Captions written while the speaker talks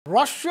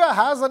Russia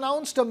has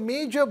announced a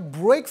major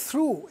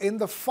breakthrough in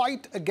the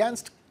fight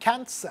against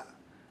cancer.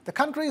 The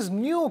country's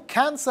new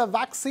cancer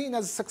vaccine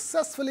has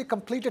successfully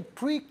completed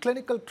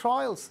preclinical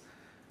trials,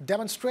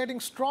 demonstrating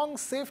strong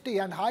safety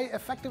and high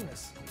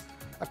effectiveness.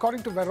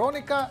 According to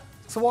Veronika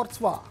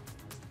Skvortsova,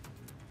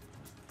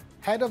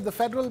 head of the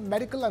Federal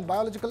Medical and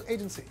Biological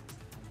Agency,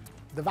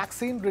 the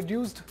vaccine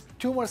reduced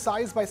tumor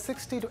size by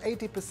 60 to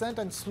 80%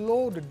 and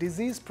slowed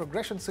disease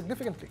progression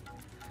significantly.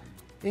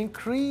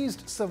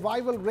 Increased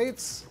survival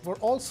rates were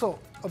also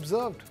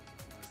observed.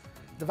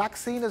 The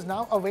vaccine is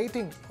now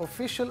awaiting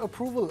official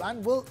approval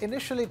and will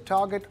initially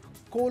target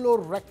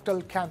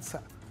colorectal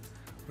cancer.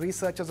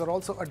 Researchers are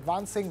also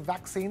advancing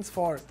vaccines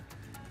for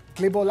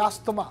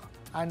glioblastoma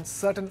and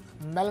certain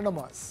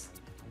melanomas.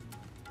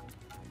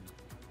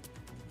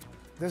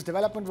 This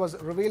development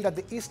was revealed at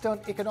the Eastern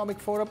Economic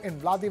Forum in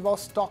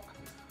Vladivostok,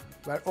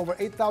 where over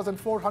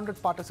 8,400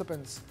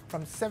 participants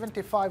from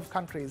 75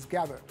 countries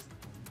gathered.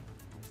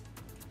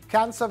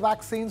 Cancer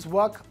vaccines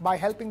work by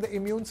helping the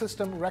immune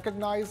system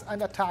recognize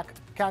and attack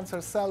cancer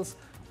cells,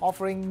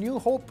 offering new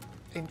hope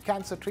in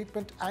cancer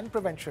treatment and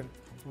prevention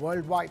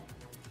worldwide.